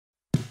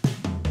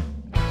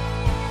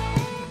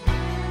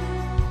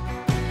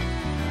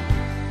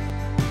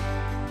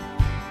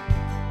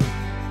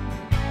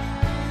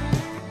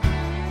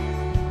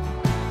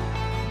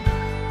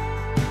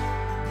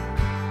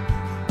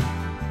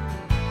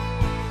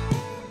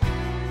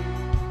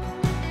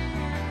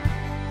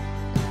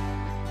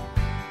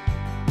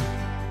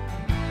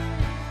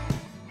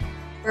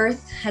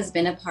Birth has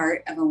been a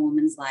part of a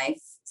woman's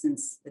life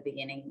since the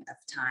beginning of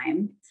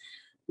time,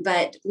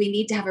 but we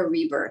need to have a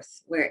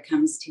rebirth where it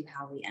comes to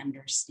how we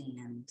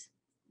understand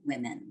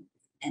women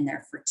and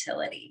their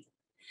fertility.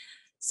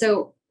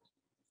 So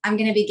I'm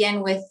going to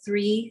begin with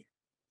 3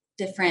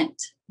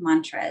 different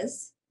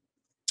mantras,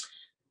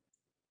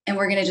 and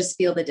we're going to just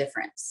feel the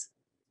difference.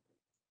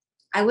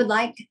 I would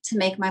like to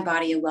make my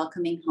body a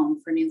welcoming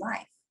home for new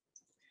life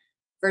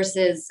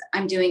versus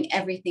I'm doing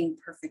everything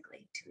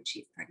perfectly to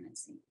achieve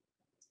pregnancy.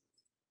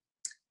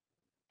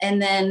 And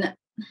then,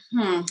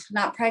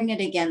 not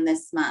pregnant again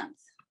this month.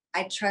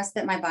 I trust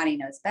that my body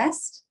knows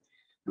best.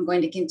 I'm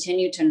going to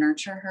continue to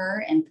nurture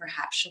her and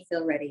perhaps she'll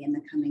feel ready in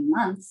the coming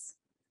months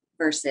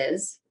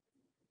versus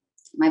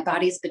my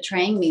body's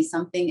betraying me.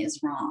 Something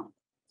is wrong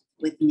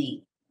with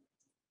me.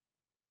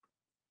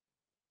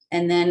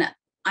 And then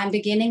I'm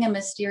beginning a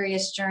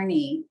mysterious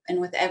journey.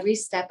 And with every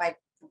step, I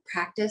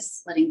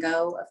practice letting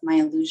go of my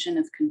illusion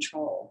of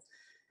control.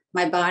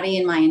 My body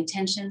and my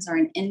intentions are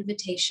an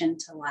invitation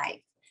to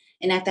life.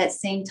 And at that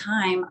same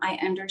time, I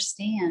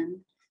understand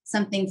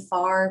something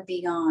far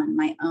beyond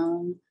my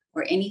own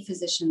or any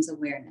physician's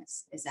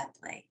awareness is at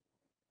play.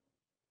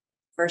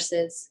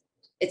 Versus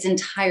it's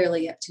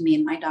entirely up to me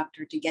and my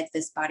doctor to get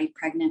this body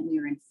pregnant. We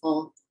are in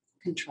full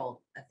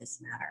control of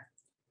this matter.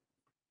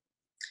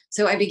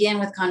 So I began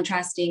with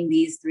contrasting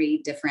these 3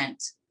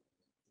 different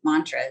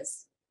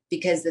mantras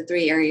because the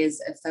 3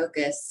 areas of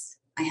focus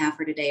I have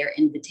for today are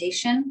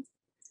invitation,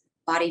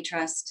 body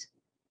trust,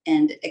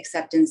 and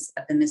acceptance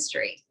of the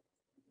mystery.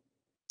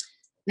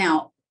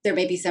 Now, there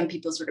may be some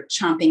people sort of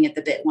chomping at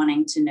the bit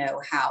wanting to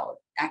know how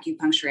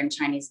acupuncture and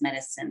Chinese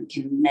medicine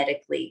can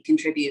medically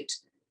contribute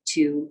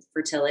to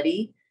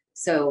fertility.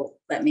 So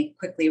let me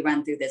quickly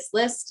run through this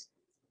list.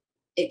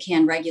 It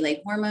can regulate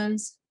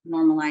hormones,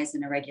 normalize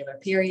an irregular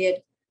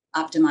period,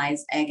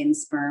 optimize egg and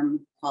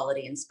sperm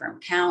quality and sperm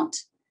count,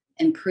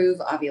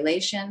 improve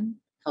ovulation,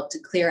 help to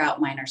clear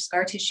out minor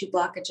scar tissue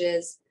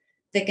blockages,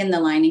 thicken the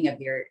lining of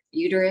your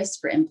uterus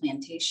for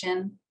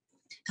implantation,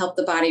 help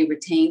the body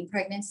retain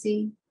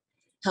pregnancy,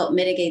 help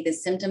mitigate the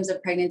symptoms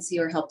of pregnancy,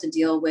 or help to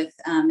deal with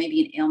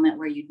maybe an ailment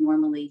where you'd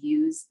normally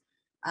use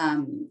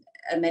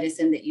a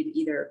medicine that you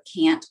either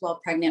can't while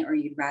pregnant or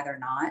you'd rather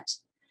not.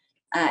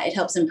 It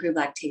helps improve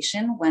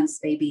lactation once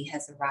baby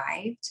has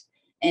arrived,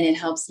 and it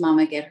helps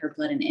mama get her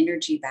blood and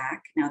energy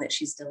back now that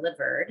she's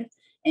delivered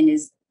and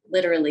is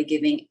literally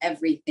giving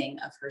everything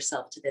of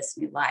herself to this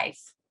new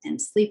life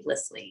and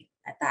sleeplessly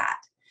at that.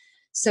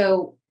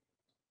 So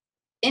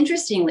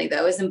interestingly,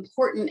 though, as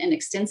important and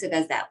extensive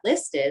as that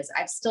list is,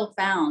 I've still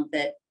found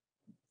that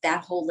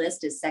that whole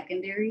list is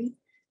secondary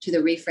to the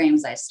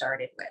reframes I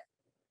started with.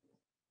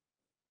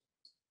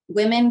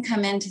 Women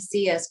come in to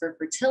see us for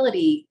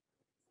fertility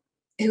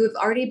who have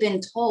already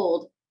been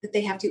told that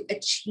they have to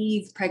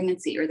achieve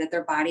pregnancy or that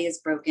their body is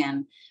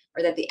broken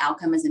or that the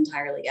outcome is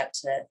entirely up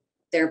to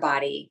their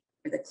body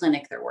or the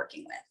clinic they're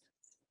working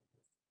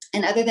with.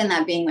 And other than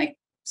that being like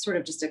sort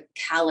of just a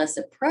callous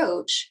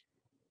approach,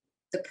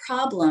 the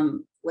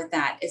problem with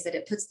that is that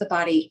it puts the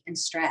body in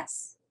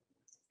stress.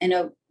 And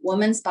a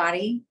woman's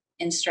body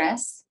in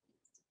stress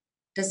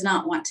does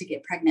not want to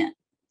get pregnant.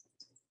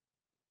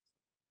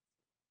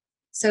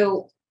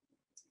 So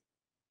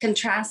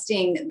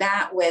contrasting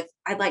that with,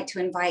 I'd like to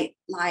invite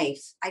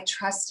life. I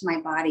trust my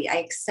body. I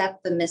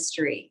accept the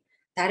mystery.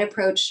 That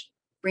approach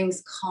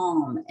brings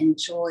calm and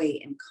joy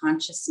and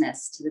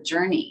consciousness to the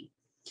journey.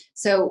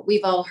 So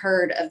we've all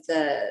heard of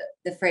the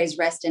phrase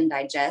rest and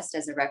digest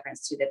as a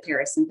reference to the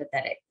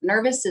parasympathetic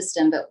nervous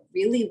system, but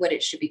really what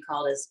it should be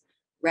called is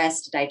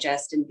rest,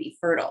 digest, and be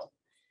fertile.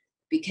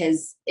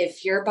 Because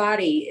if your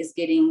body is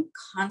getting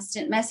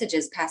constant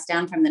messages passed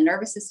down from the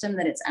nervous system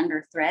that it's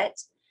under threat,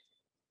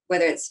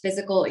 whether it's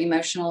physical,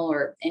 emotional,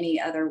 or any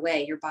other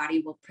way, your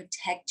body will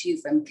protect you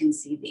from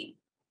conceiving.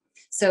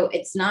 So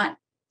it's not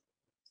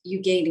you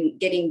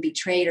getting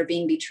betrayed or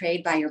being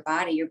betrayed by your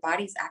body. Your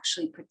body's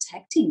actually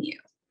protecting you.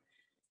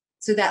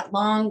 So that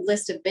long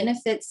list of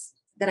benefits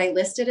that I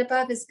listed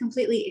above is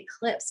completely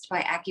eclipsed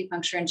by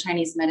acupuncture and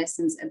Chinese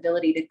medicine's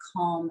ability to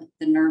calm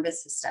the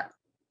nervous system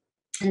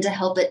and to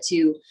help it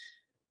to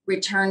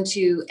return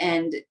to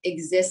and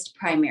exist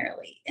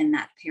primarily in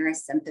that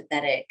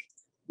parasympathetic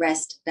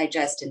rest,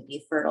 digest, and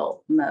be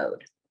fertile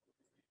mode.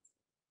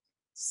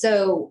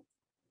 So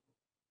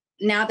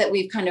now that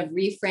we've kind of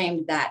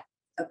reframed that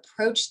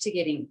approach to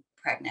getting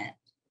pregnant,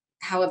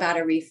 how about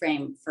a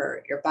reframe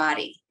for your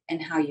body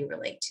and how you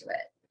relate to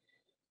it?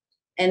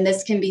 And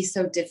this can be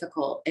so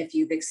difficult if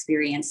you've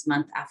experienced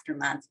month after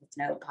month with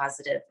no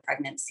positive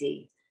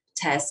pregnancy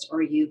test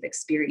or you've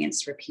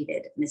experienced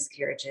repeated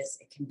miscarriages.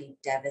 It can be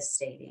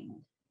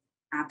devastating,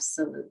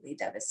 absolutely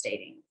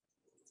devastating.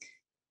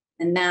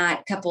 And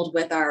that, coupled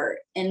with our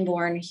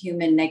inborn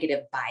human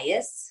negative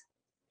bias,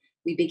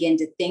 we begin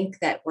to think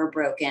that we're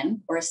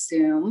broken or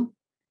assume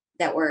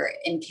that we're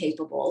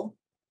incapable.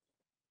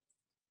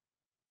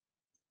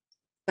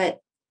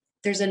 But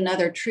there's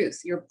another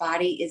truth. Your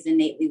body is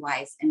innately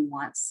wise and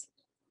wants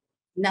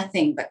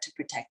nothing but to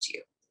protect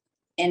you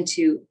and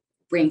to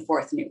bring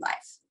forth new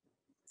life.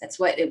 That's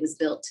what it was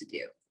built to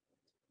do.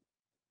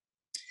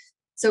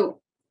 So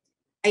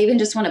I even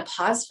just want to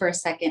pause for a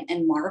second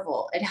and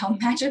marvel at how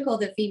magical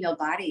the female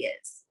body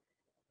is.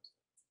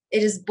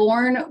 It is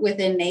born with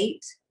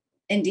innate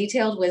and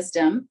detailed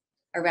wisdom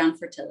around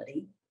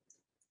fertility.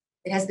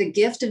 It has the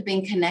gift of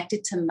being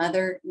connected to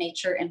Mother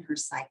Nature and her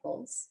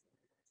cycles.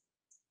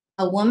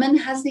 A woman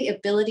has the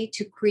ability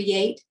to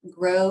create,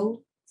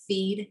 grow,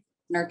 feed,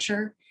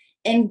 nurture,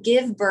 and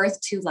give birth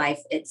to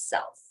life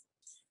itself.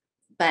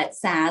 But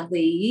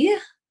sadly,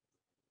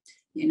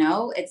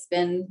 it's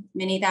been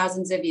many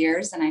thousands of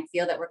years, and I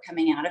feel that we're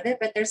coming out of it,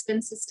 but there's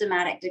been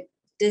systematic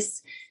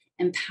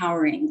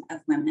disempowering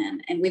of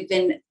women, and we've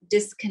been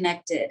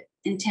disconnected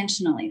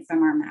intentionally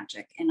from our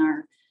magic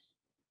and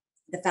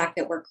the fact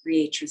that we're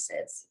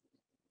creatresses.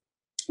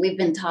 We've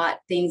been taught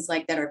things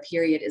like that our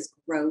period is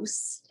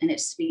gross and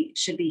it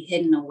should be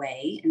hidden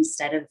away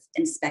instead of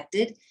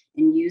inspected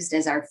and used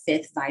as our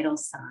fifth vital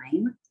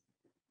sign.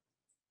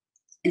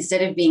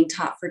 Instead of being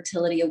taught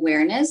fertility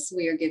awareness,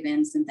 we are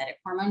given synthetic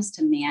hormones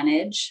to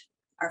manage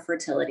our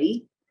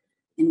fertility.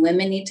 And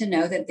women need to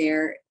know that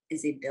there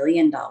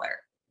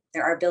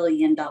are $1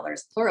 billion,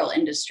 plural,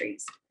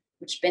 industries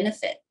which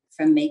benefit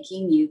from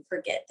making you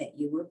forget that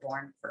you were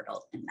born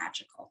fertile and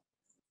magical.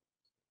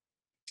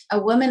 A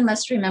woman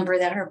must remember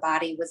that her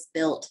body was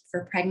built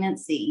for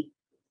pregnancy.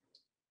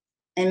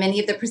 And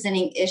many of the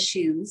presenting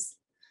issues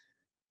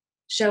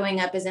showing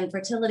up as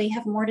infertility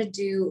have more to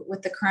do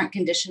with the current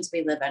conditions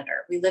we live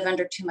under. We live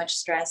under too much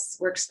stress.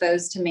 We're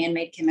exposed to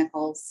man-made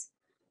chemicals.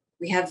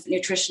 We have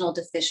nutritional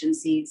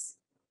deficiencies.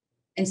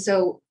 And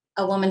so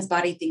a woman's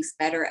body thinks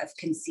better of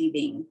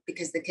conceiving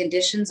because the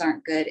conditions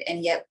aren't good.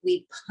 And yet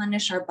we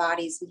punish our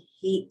bodies. We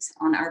hate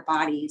on our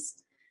bodies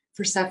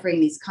for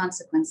suffering these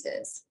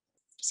consequences.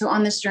 So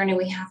on this journey,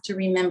 we have to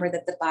remember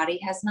that the body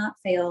has not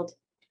failed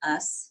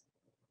us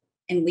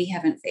and we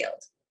haven't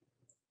failed.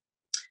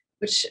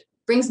 Which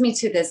brings me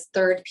to this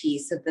third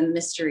piece of the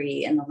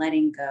mystery and the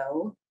letting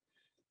go.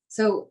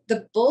 So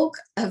the bulk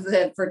of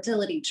the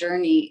fertility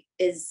journey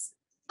is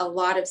a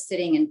lot of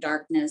sitting in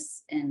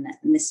darkness and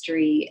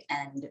mystery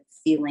and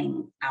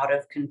feeling out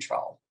of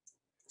control.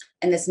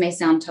 And this may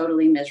sound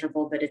totally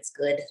miserable, but it's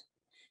good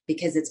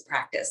because it's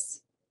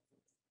practice.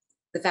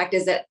 The fact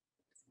is that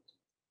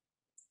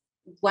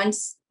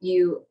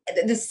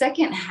the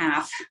second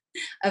half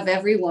of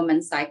every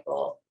woman's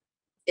cycle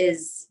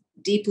is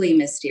deeply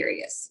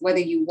mysterious, whether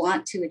you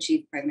want to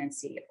achieve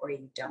pregnancy or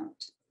you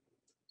don't.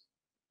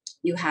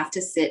 You have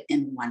to sit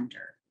in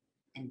wonder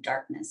and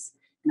darkness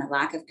and a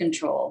lack of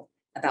control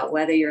about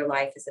whether your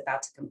life is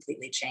about to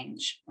completely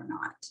change or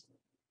not.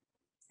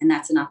 And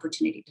that's an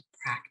opportunity to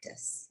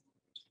practice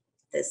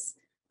this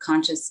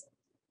conscious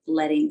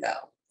letting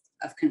go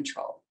of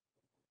control.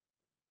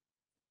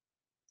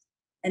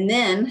 And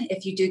then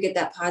if you do get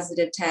that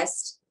positive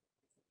test,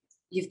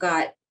 you've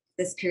got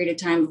this period of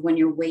time when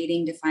you're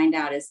waiting to find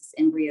out, is this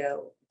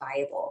embryo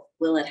viable?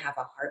 Will it have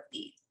a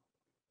heartbeat?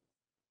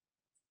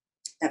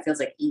 That feels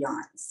like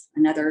eons.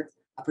 Another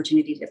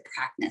opportunity to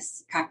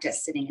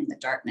practice sitting in the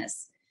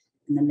darkness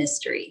and the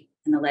mystery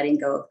and the letting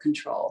go of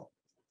control.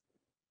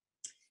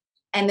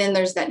 And then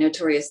there's that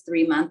notorious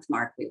 3-month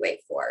mark we wait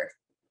for,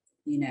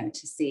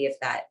 to see if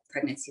that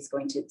pregnancy is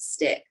going to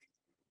stick.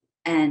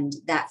 And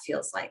that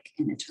feels like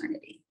an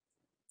eternity.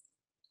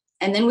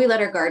 And then we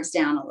let our guards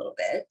down a little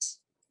bit.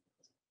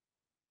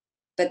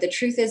 But the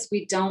truth is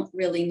we don't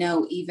really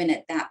know even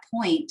at that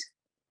point,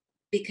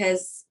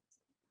 because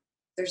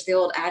there's the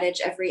old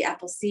adage, every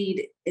apple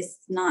seed is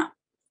not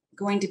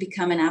going to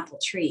become an apple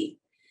tree.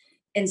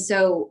 And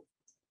so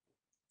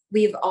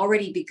we've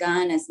already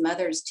begun as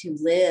mothers to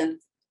live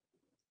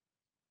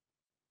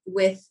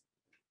with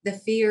the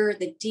fear,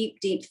 the deep,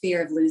 deep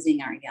fear of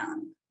losing our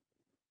young.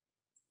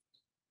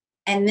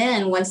 And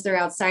then once they're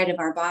outside of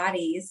our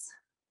bodies,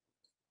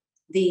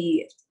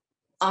 the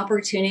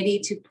opportunity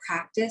to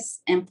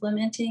practice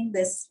implementing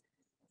this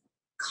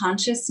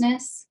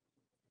consciousness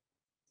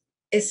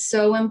is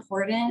so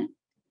important.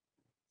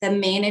 The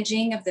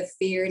managing of the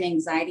fear and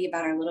anxiety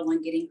about our little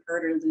one getting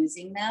hurt or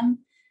losing them,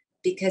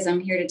 because I'm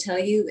here to tell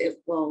you,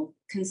 it will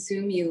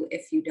consume you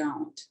if you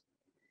don't.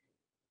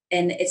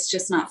 And it's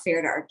just not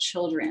fair to our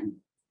children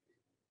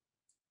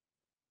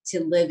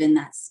to live in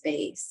that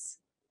space.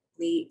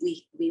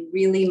 We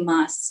really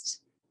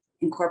must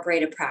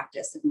incorporate a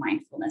practice of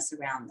mindfulness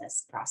around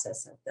this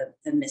process of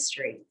the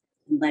mystery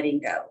and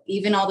letting go,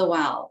 even all the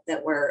while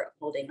that we're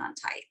holding on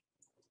tight.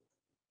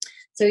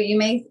 So you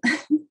may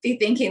be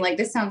thinking, like,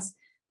 this sounds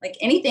like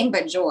anything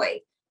but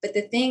joy. But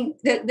the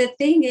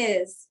thing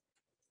is,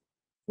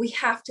 we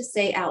have to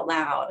say out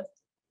loud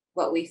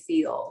what we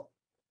feel.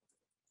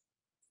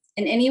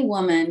 And any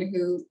woman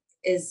who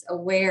is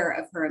aware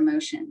of her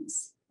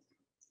emotions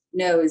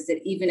knows that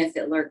even if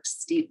it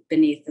lurks deep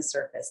beneath the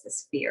surface,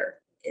 this fear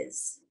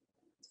is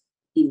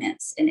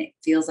immense and it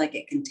feels like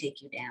it can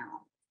take you down.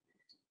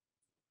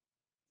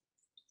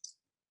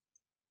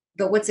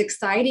 But what's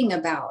exciting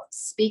about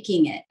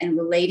speaking it and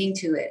relating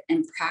to it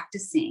and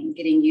practicing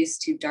getting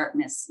used to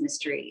darkness,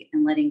 mystery,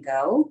 and letting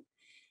go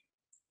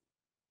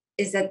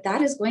is that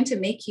that is going to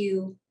make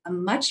you a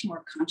much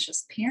more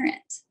conscious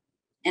parent.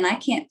 And I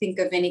can't think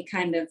of any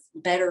kind of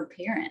better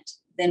parent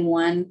than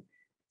one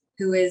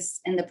who is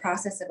in the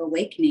process of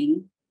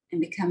awakening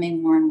and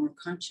becoming more and more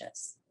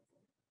conscious.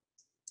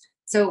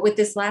 So with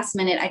this last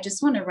minute, I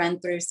just want to run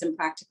through some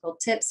practical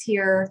tips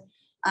here.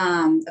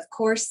 Of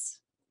course,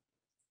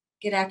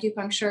 get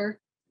acupuncture.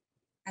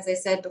 As I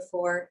said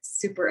before,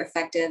 super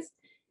effective.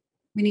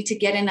 We need to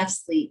get enough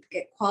sleep,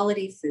 get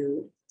quality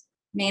food,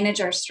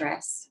 manage our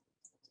stress,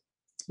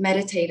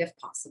 meditate if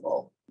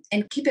possible,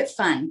 and keep it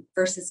fun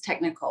versus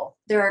technical.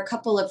 There are a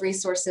couple of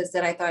resources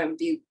that I thought it would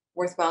be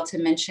worthwhile to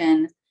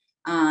mention,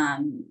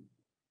 but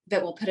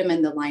we'll put them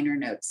in the liner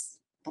notes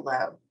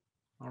below.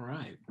 All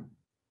right.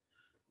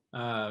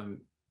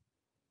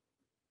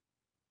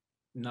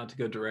 Not to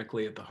go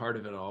directly at the heart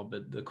of it all,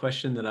 but the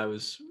question that I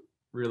was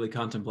really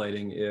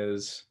contemplating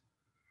is,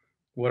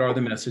 what are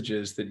the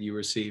messages that you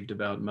received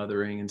about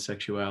mothering and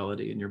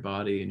sexuality in your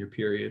body and your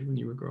period when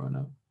you were growing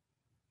up?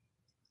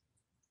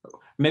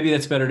 Maybe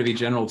that's better to be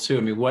general too.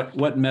 I mean,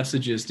 what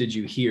messages did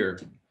you hear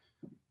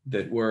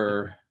that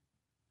were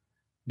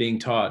being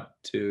taught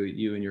to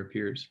you and your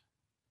peers?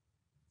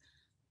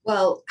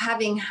 Well,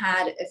 having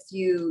had a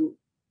few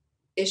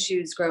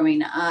issues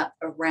growing up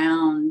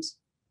around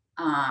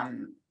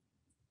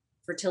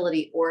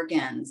fertility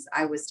organs,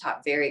 I was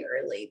taught very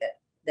early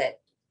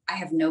that I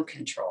have no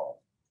control.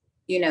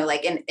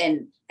 Like,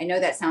 and I know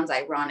that sounds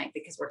ironic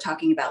because we're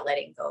talking about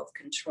letting go of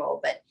control,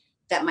 but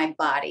that my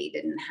body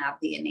didn't have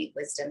the innate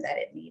wisdom that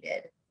it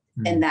needed,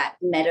 and that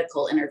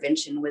medical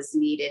intervention was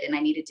needed, and I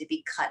needed to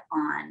be cut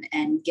on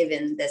and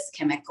given this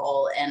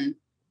chemical. And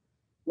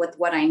with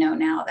what I know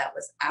now, that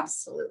was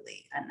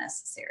absolutely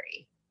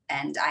unnecessary.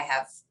 And I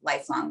have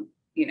lifelong,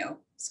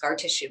 scar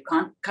tissue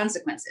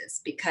consequences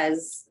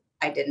because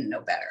I didn't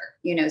know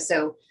better,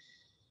 so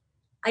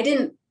I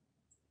didn't,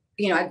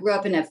 I grew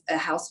up in a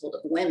household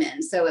of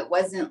women. So it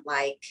wasn't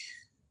like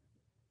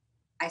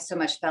I so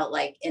much felt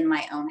like in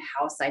my own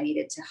house, I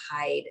needed to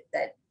hide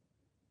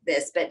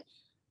but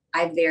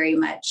I very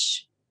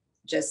much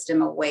just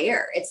am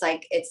aware. It's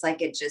like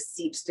it just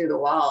seeps through the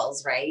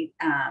walls, right?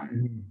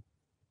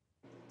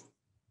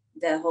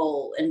 The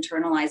whole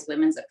internalized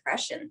women's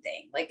oppression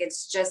thing, like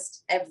it's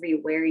just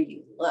everywhere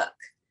you look.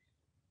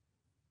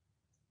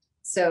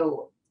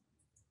 So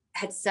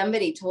had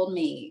somebody told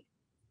me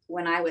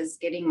when I was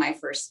getting my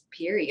first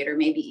period, or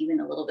maybe even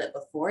a little bit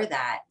before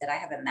that I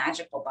have a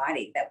magical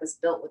body that was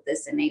built with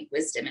this innate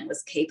wisdom and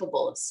was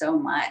capable of so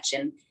much.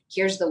 And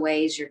here's the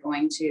ways you're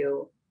going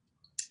to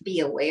be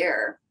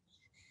aware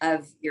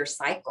of your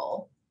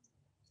cycle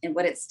and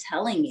what it's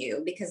telling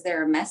you, because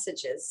there are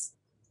messages,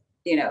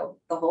 the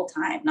whole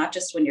time, not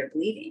just when you're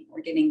bleeding.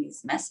 We're getting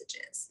these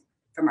messages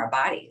from our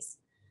bodies,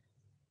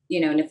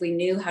 and if we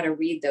knew how to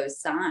read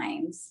those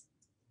signs,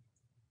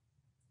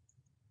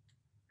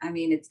 I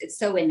mean, it's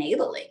so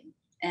enabling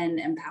and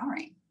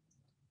empowering.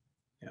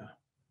 Yeah.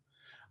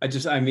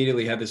 I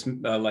immediately had this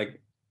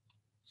like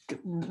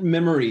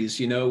memories,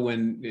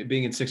 when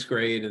being in 6th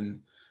grade,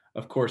 and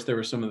of course there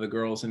were some of the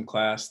girls in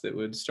class that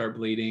would start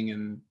bleeding,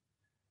 and,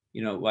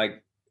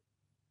 like,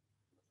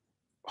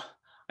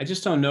 I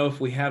just don't know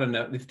if we had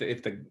enough,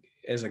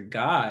 as a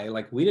guy,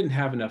 like we didn't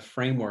have enough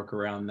framework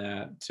around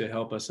that to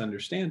help us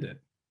understand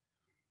it.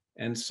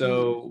 And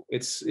so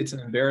it's an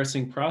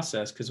embarrassing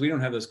process because we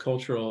don't have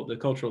the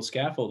cultural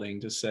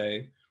scaffolding to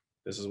say,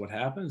 this is what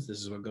happens, this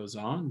is what goes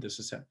on, this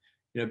is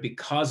how,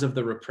 because of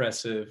the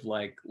repressive,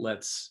 like,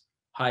 let's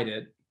hide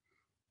it.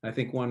 I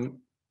think one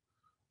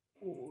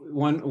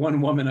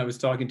woman I was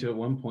talking to at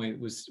one point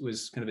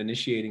was kind of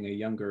initiating a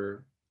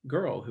younger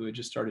girl who had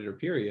just started her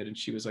period, and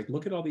she was like,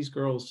 look at all these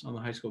girls on the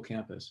high school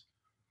campus.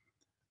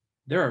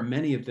 There are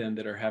many of them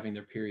that are having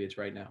their periods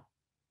right now.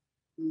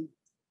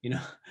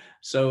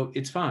 So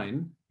it's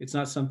fine. It's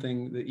not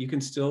something that you can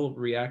still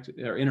react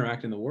or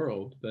interact in the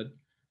world, but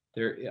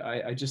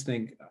I just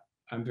think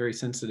I'm very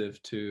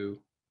sensitive to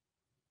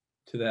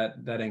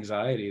that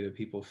anxiety that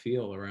people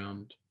feel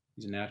around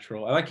these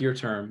natural, I like your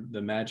term,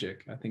 the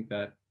magic. I think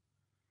that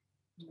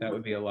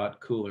would be a lot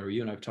cooler.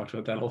 You and I've talked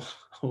about that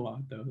a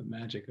lot, though, the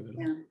magic of it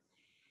all.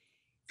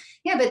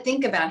 Yeah, but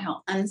think about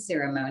how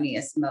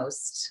unceremonious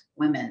most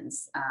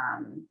women's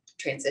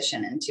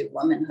transition into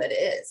womanhood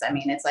is. I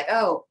mean, it's like,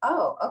 oh,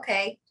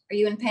 okay. Are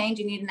you in pain?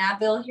 Do you need an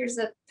Advil? Here's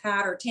a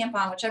pad or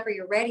tampon, whichever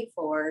you're ready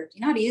for. Do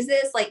you know how to use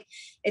this? Like,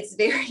 it's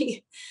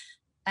very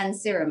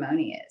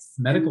unceremonious.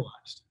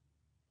 Medicalized.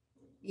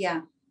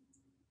 Yeah.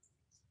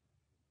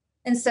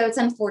 And so it's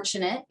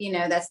unfortunate,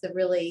 that's the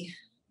really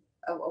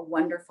a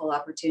wonderful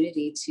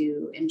opportunity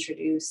to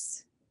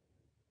introduce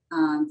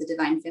the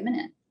divine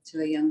feminine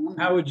to a young woman.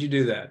 How would you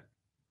do that?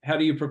 How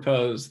do you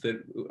propose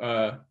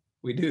that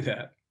we do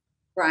that?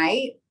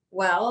 Right.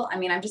 Well, I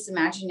mean, I'm just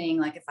imagining,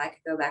 like, if I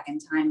could go back in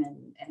time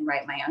and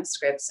write my own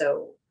script.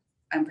 So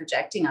I'm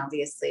projecting,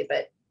 obviously,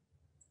 but,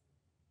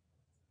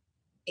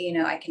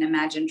 I can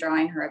imagine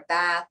drawing her a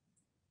bath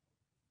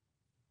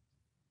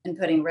and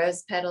putting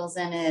rose petals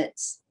in it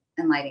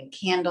and lighting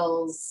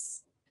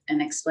candles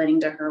and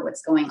explaining to her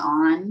what's going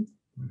on,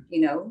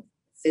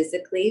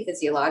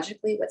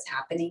 physiologically, what's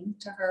happening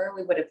to her.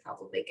 We would have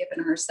probably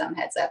given her some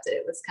heads up that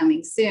it was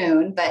coming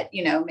soon, but,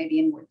 maybe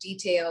in more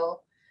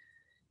detail.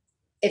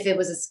 If it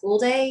was a school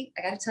day,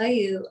 I got to tell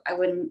you, I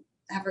wouldn't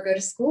have her go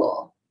to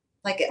school.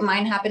 Like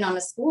mine happened on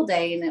a school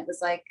day, and it was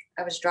like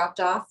I was dropped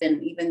off.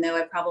 And even though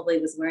I probably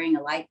was wearing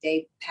a light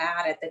day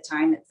pad at the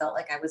time, it felt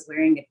like I was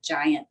wearing a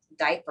giant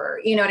diaper.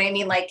 You know what I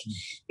mean? Like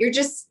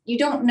you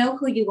don't know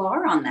who you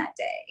are on that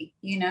day.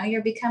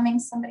 You're becoming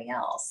somebody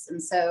else.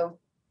 And so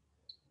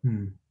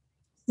just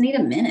need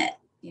a minute,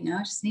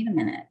 just need a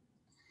minute.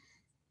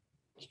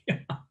 Yeah.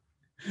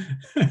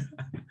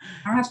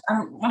 I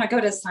don't want to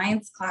go to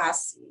science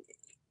class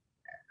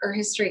or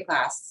history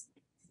class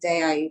the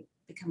day I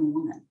become a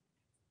woman.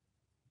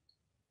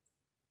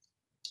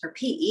 Or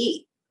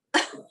PE.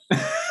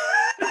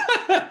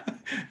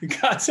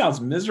 God, sounds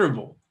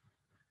miserable.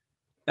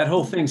 That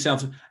whole thing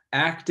sounds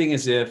acting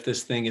as if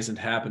this thing isn't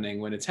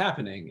happening when it's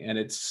happening, and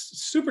it's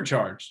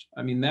supercharged.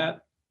 I mean,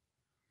 that,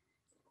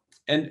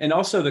 and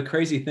also the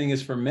crazy thing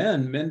is for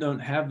men don't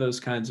have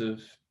those kinds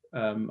of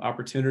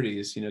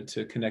opportunities,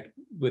 to connect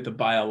with a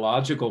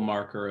biological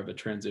marker of a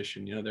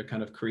transition. They're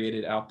kind of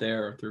created out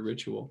there or through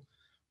ritual.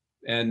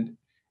 And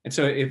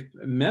so if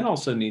men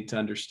also need to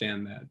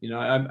understand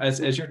that,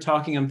 as you're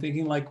talking, I'm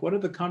thinking like, what are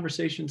the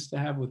conversations to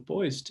have with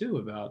boys too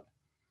about,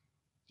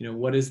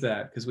 what is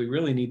that? Because we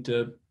really need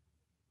to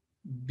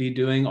be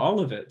doing all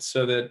of it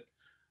so that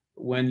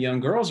when young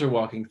girls are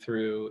walking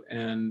through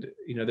and,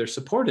 they're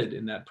supported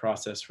in that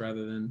process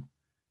rather than,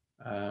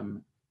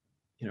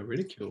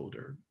 ridiculed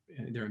or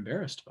they're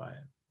embarrassed by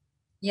it.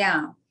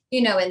 Yeah.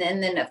 And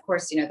then of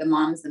course, the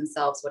moms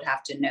themselves would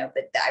have to know,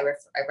 but I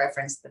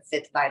referenced the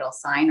fifth vital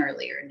sign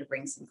earlier, and to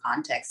bring some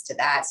context to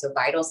that. So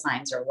vital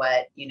signs are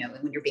what,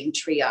 when you're being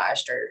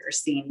triaged or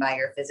seen by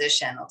your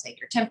physician, they'll take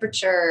your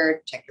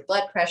temperature, check your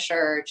blood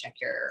pressure, check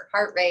your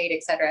heart rate,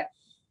 etc.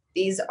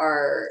 These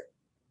are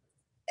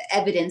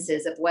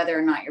evidences of whether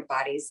or not your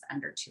body's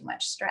under too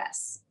much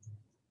stress.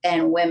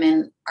 And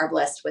women are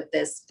blessed with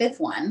this fifth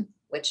one,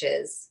 which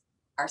is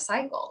our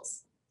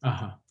cycles.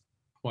 Uh-huh.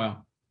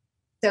 Wow.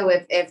 So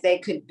if they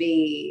could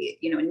be,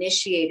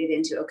 initiated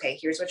into, okay,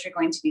 here's what you're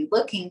going to be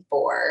looking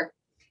for.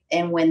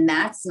 And when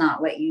that's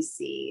not what you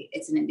see,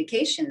 it's an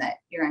indication that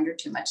you're under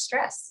too much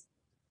stress,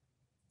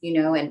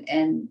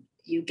 and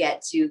you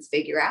get to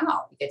figure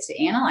out, you get to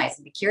analyze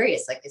and be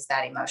curious, like, is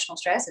that emotional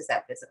stress? Is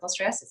that physical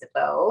stress? Is it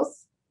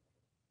both?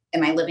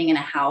 Am I living in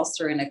a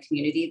house or in a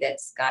community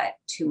that's got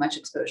too much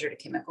exposure to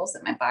chemicals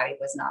that my body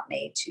was not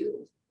made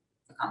to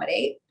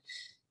accommodate?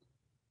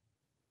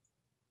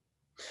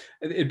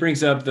 It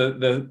brings up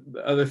the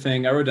other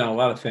thing. I wrote down a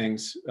lot of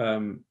things,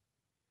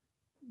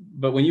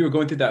 but when you were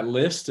going through that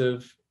list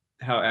of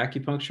how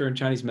acupuncture and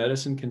Chinese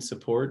medicine can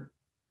support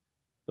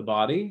the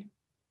body,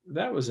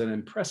 that was an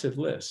impressive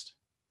list.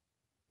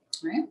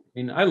 Right. I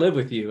mean, I live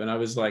with you, and I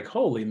was like,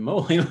 holy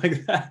moly,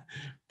 like that.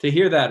 To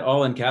hear that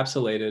all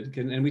encapsulated,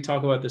 and we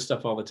talk about this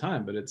stuff all the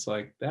time, but it's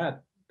like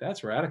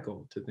that's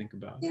radical to think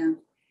about. Yeah.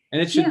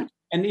 And it should,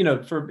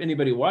 and for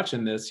anybody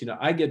watching this,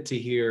 I get to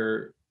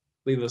hear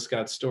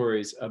Leila-Scott's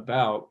stories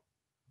about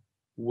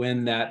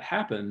when that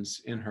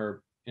happens in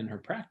her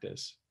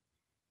practice.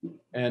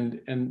 And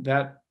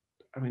that,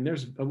 I mean,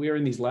 we are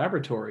in these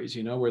laboratories,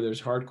 where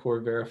there's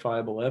hardcore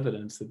verifiable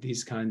evidence that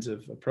these kinds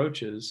of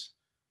approaches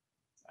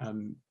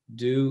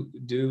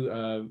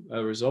do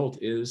a result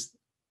is,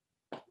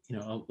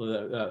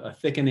 a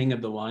thickening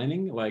of the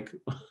lining, like,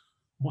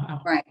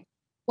 wow. Right.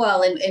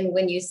 Well, and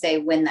when you say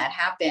when that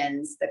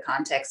happens, the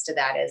context to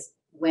that is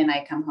when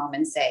I come home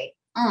and say,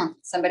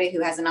 somebody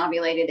who hasn't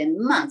ovulated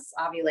in months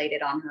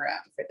ovulated on her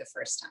own for the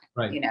first time,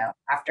 right.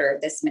 After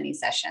this many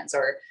sessions,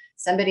 or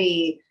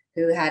somebody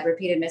who had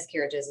repeated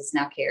miscarriages is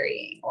now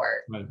carrying,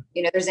 or, right.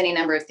 There's any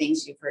number of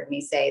things you've heard me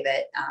say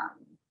that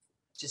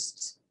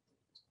just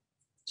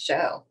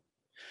show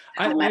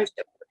how much.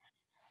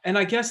 And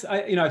I guess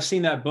I've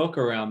seen that book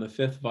around the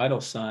fifth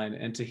vital sign,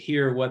 and to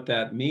hear what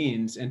that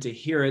means, and to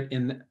hear it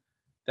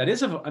that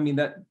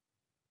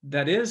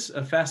is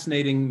a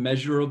fascinating,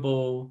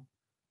 measurable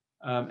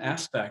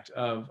aspect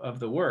of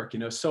the work.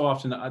 So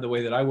often the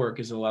way that I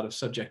work is a lot of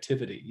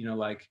subjectivity.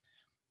 Like,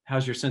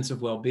 how's your sense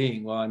of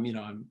well-being? Well,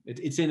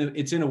 it's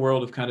in a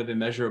world of kind of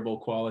immeasurable,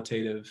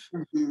 qualitative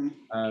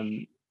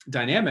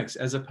dynamics,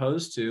 as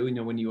opposed to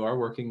when you are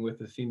working with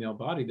the female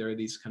body, there are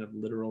these kind of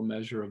literal,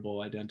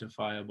 measurable,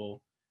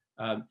 identifiable,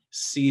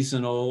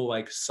 seasonal,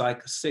 like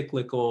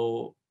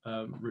cyclical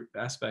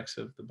aspects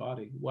of the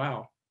body.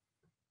 Wow.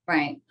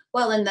 Right.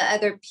 Well, and the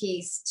other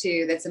piece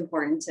too that's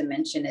important to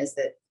mention is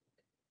that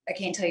I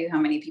can't tell you how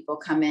many people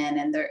come in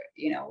and they're,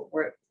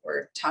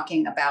 we're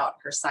talking about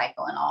her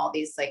cycle and all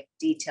these like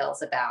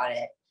details about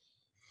it.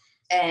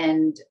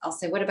 And I'll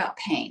say, what about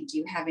pain? Do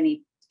you have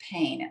any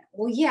pain?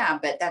 Well, yeah,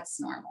 but that's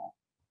normal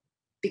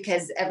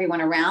because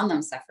everyone around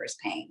them suffers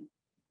pain.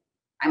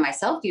 I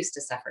myself used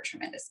to suffer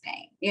tremendous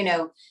pain.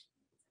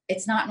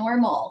 It's not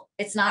normal.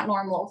 It's not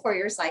normal for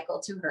your cycle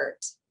to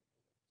hurt.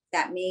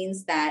 that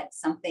means that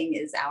something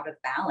is out of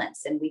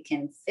balance and we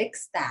can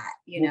fix that,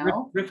 you Well,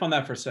 know? riff on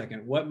that for a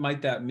second. What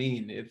might that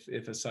mean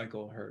if a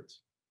cycle hurts?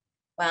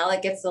 Well,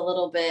 it gets a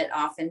little bit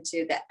off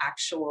into the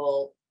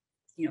actual,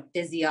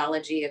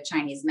 physiology of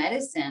Chinese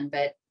medicine,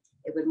 but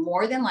it would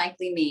more than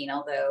likely mean,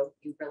 although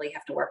you really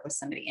have to work with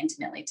somebody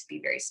intimately to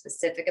be very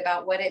specific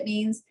about what it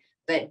means,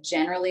 but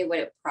generally what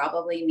it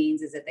probably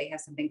means is that they have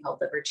something called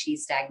liver qi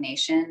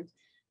stagnation,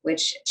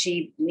 which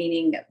qi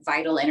meaning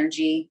vital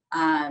energy.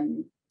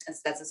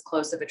 That's as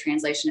close of a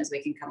translation as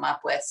we can come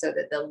up with. So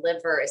that the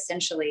liver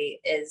essentially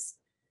is,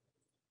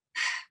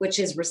 which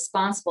is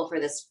responsible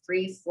for this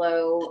free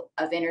flow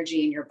of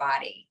energy in your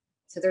body.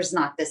 So there's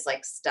not this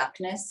like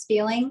stuckness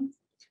feeling.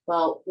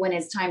 Well, when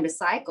it's time to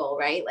cycle,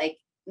 right? Like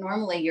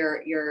normally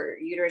your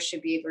uterus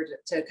should be able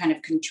to kind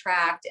of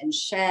contract and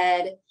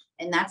shed.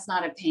 And that's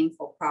not a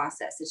painful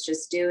process. It's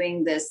just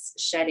doing this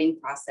shedding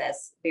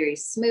process very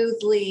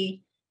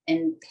smoothly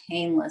and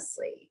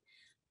painlessly.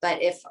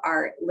 But if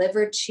our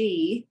liver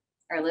chi,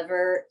 our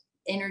liver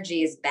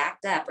energy is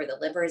backed up, or the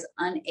liver is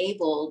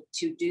unable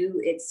to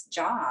do its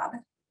job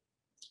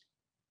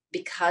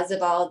because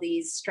of all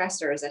these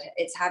stressors, that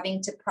it's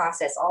having to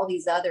process all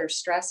these other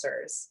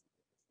stressors,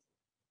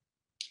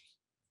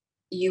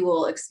 you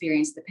will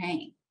experience the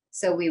pain.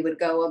 So we would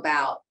go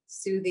about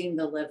soothing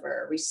the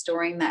liver,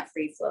 restoring that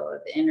free flow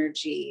of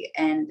energy.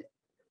 And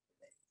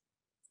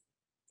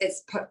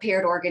its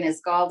paired organ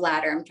is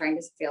gallbladder. I'm trying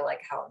to feel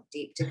like how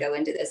deep to go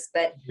into this,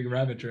 but Big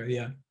rabbit trail,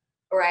 yeah.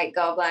 Right,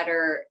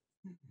 gallbladder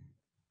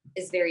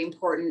is very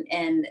important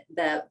in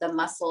the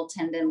muscle,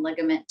 tendon,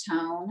 ligament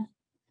tone.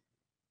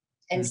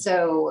 And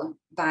so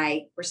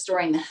by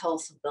restoring the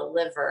health of the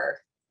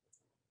liver,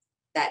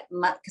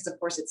 because of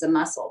course it's a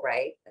muscle,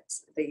 right?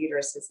 The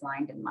uterus is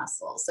lined in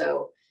muscle.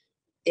 So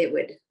it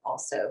would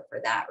also, for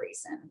that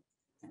reason,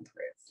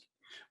 improve.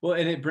 Well,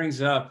 and it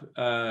brings up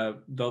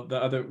the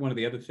other one of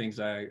the other things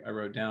I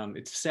wrote down.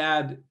 It's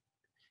sad.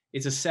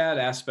 It's a sad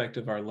aspect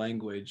of our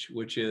language,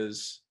 which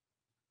is,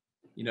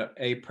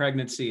 a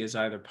pregnancy is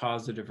either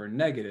positive or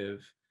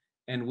negative,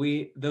 and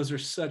those are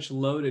such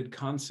loaded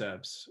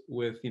concepts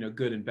with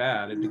good and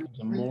bad. It becomes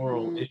a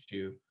moral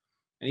issue,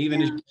 and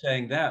even as you're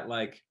saying that,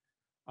 like,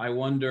 I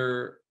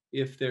wonder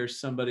if there's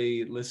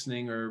somebody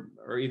listening,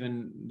 or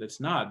even that's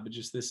not, but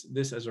just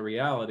this as a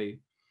reality.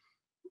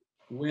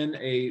 When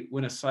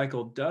a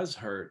cycle does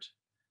hurt,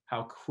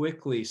 how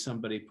quickly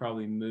somebody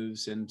probably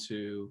moves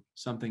into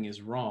something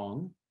is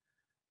wrong.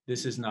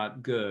 This is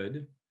not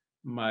good.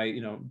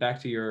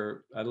 Back to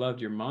I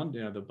loved your mom,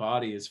 the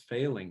body is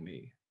failing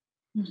me.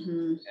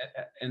 Mm-hmm.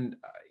 And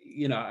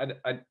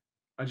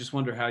I just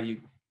wonder how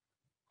you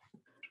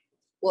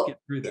get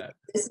through that.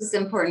 This is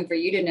important for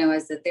you to know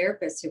as a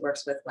therapist who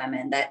works with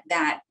women,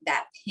 that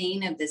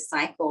pain of this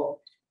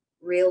cycle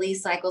really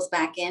cycles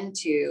back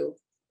into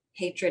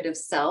hatred of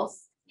self,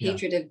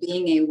 hatred of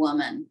being a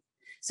woman.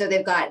 So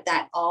they've got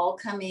that all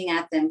coming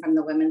at them from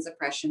the women's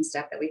oppression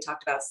stuff that we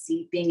talked about,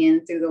 seeping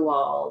in through the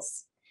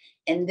walls.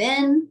 And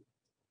then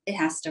it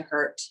has to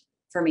hurt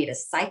for me to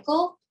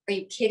cycle. Are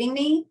you kidding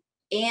me?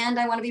 And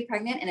I want to be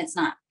pregnant and it's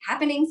not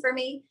happening for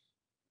me.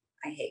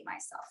 I hate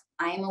myself.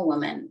 I am a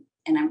woman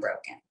and I'm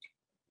broken.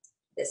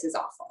 This is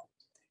awful.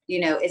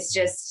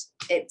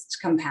 It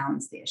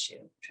compounds the issue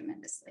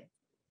tremendously.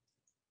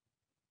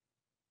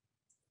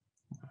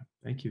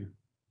 Thank you.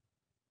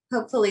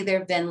 Hopefully there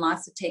have been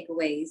lots of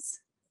takeaways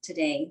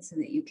today so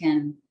that you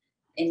can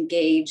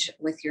engage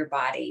with your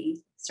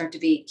body, start to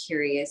be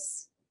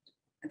curious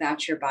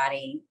about your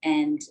body.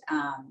 And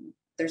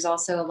there's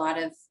also a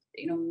lot of,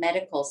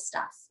 medical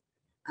stuff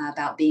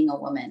about being a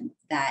woman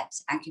that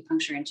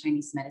acupuncture and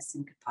Chinese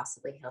medicine could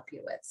possibly help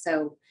you with.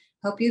 So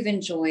hope you've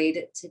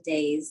enjoyed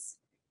today's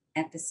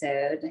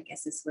episode. I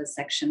guess this was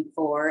section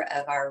 4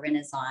 of our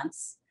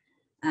Renaissance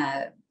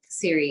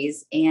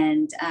series.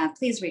 And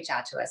please reach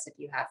out to us if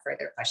you have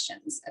further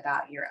questions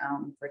about your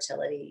own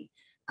fertility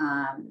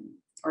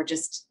or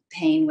just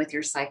pain with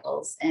your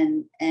cycles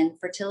and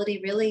fertility,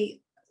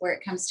 really, where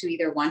it comes to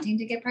either wanting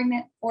to get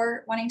pregnant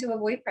or wanting to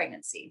avoid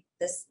pregnancy.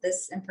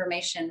 This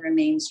information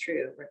remains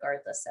true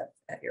regardless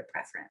of your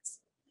preference.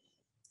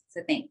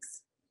 So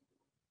thanks.